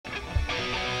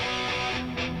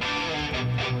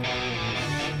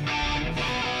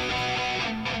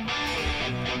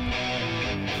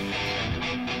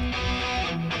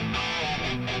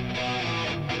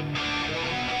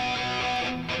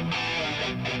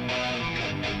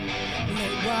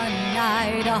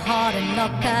inside a heart and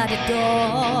knock at the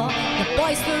door. The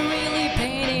boys were really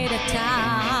painted a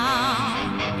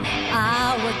town.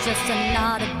 I was just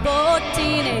another bored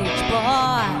teenage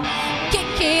boy,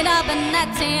 kicking up and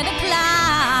acting a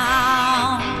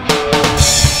clown.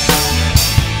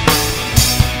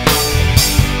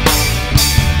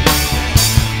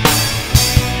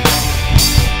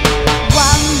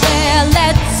 One day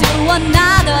led to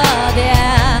another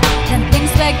there, then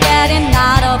things were getting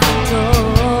out of control.